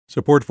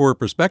Support for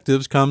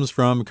Perspectives comes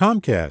from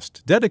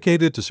Comcast,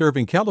 dedicated to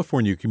serving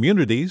California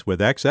communities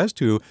with access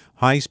to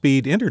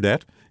high-speed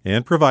internet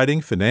and providing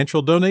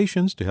financial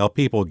donations to help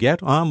people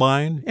get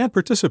online and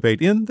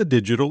participate in the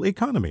digital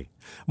economy.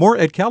 More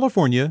at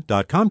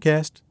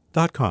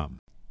california.comcast.com.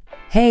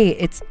 Hey,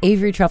 it's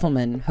Avery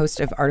Trufelman, host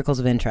of Articles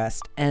of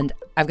Interest, and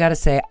I've got to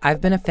say,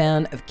 I've been a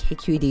fan of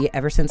KQED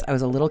ever since I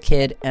was a little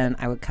kid, and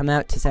I would come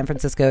out to San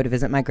Francisco to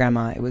visit my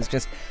grandma. It was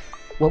just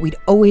what we'd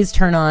always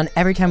turn on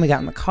every time we got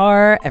in the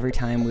car, every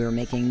time we were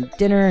making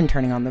dinner and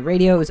turning on the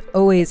radio. It was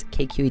always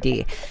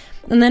KQED.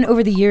 And then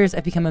over the years,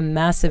 I've become a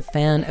massive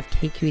fan of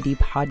KQED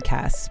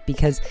podcasts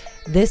because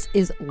this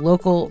is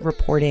local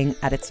reporting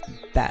at its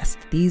best.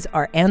 These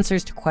are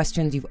answers to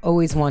questions you've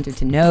always wanted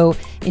to know,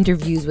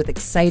 interviews with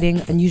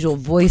exciting, unusual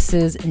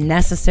voices,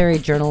 necessary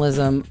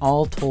journalism,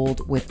 all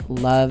told with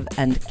love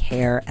and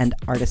care and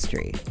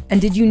artistry. And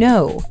did you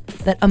know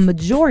that a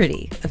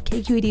majority of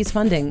KQED's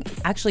funding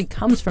actually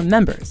comes from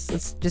members?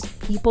 It's just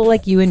people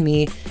like you and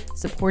me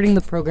supporting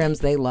the programs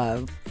they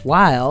love,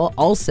 while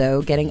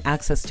also getting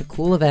access to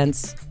cool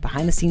events,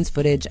 behind-the-scenes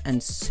footage,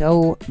 and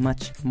so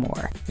much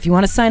more. If you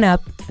want to sign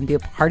up and be a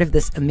part of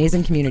this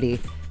amazing community,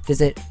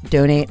 visit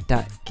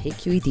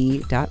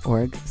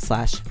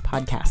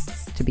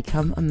donate.kqed.org/podcasts to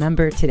become a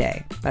member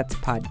today. That's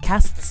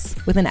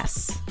podcasts with an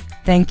S.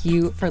 Thank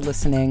you for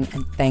listening,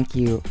 and thank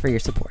you for your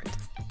support.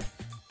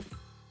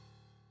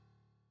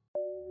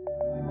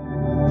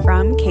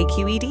 From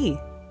KQED.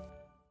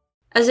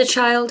 As a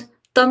child,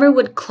 Thummer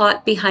would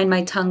clot behind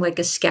my tongue like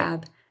a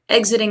scab,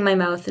 exiting my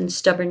mouth in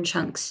stubborn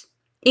chunks.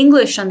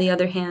 English, on the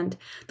other hand,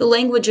 the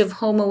language of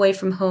home away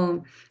from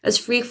home, as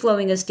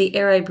free-flowing as the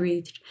air I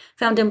breathed,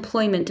 found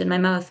employment in my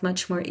mouth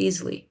much more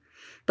easily.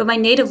 But my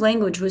native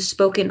language was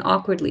spoken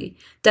awkwardly,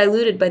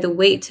 diluted by the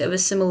weight of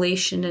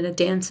assimilation and a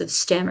dance of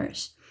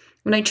stammers.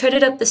 When I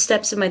treaded up the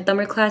steps of my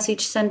Thummer class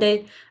each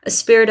Sunday, a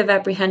spirit of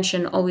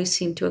apprehension always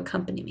seemed to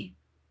accompany me.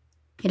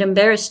 It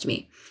embarrassed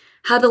me,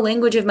 how the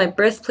language of my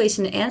birthplace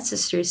and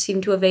ancestors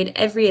seemed to evade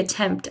every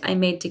attempt I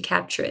made to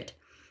capture it.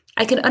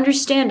 I could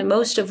understand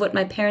most of what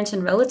my parents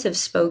and relatives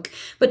spoke,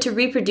 but to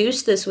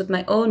reproduce this with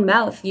my own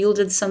mouth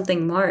yielded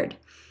something marred.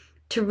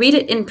 To read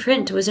it in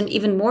print was an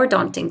even more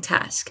daunting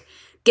task.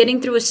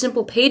 Getting through a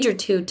simple page or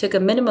two took a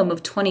minimum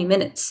of 20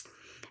 minutes,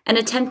 and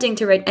attempting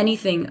to write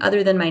anything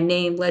other than my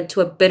name led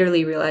to a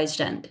bitterly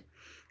realized end.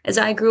 As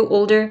I grew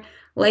older,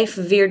 life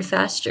veered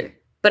faster,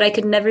 but I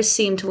could never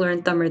seem to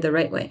learn Thummer the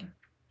right way.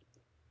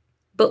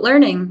 But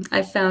learning,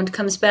 I've found,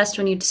 comes best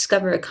when you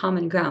discover a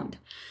common ground.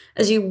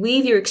 As you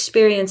weave your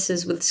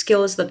experiences with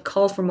skills that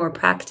call for more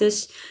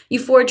practice, you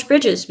forge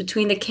bridges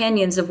between the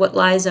canyons of what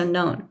lies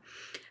unknown.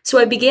 So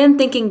I began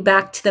thinking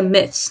back to the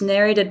myths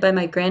narrated by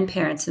my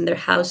grandparents in their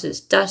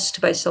houses, dusked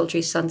by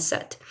sultry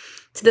sunset,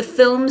 to the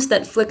films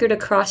that flickered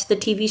across the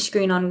TV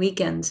screen on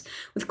weekends,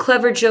 with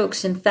clever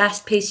jokes and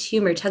fast-paced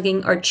humor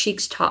tugging our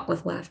cheeks taut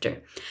with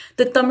laughter,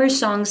 the Thummer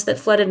songs that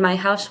flooded my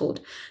household,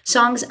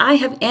 songs I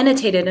have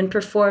annotated and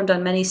performed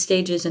on many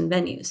stages and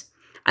venues.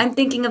 I'm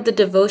thinking of the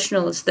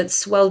devotionals that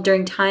swelled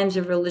during times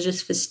of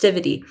religious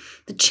festivity,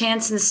 the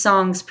chants and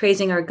songs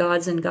praising our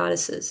gods and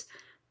goddesses.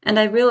 And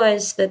I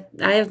realize that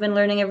I have been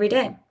learning every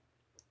day.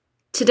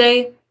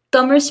 Today,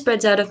 Thummer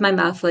spreads out of my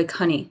mouth like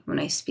honey when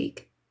I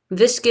speak.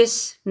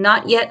 Viscous,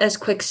 not yet as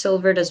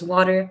quicksilvered as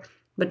water,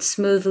 but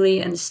smoothly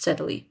and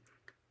steadily,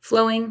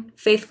 flowing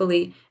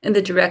faithfully in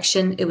the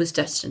direction it was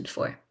destined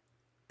for.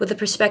 With a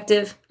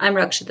perspective, I'm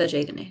Rakshithaa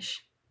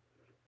Jaiganesh.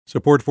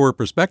 Support for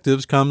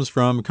Perspectives comes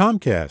from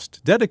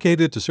Comcast,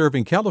 dedicated to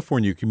serving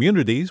California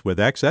communities with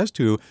access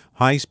to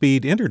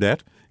high-speed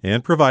internet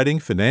and providing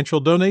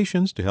financial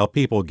donations to help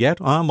people get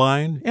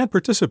online and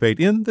participate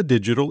in the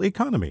digital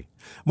economy.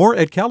 More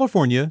at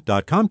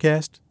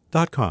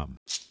california.comcast.com.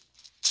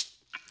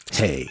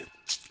 Hey,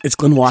 it's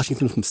Glenn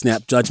Washington from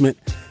Snap Judgment,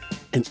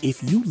 and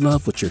if you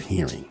love what you're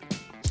hearing,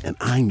 and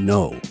I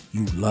know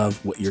you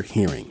love what you're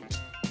hearing,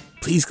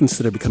 please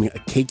consider becoming a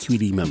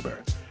KQED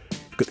member.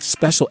 Get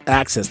special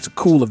access to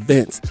cool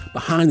events,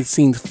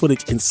 behind-the-scenes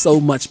footage, and so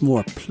much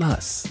more.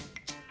 Plus,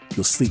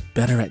 you'll sleep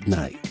better at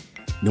night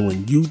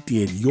knowing you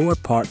did your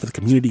part for the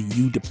community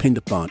you depend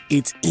upon.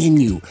 It's in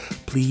you.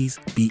 Please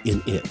be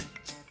in it.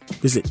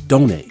 Visit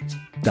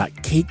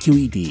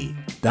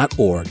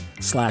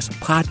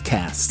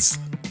donate.kqed.org/podcasts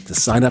to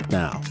sign up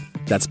now.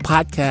 That's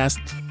podcast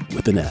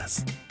with an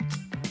S.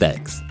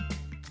 Thanks.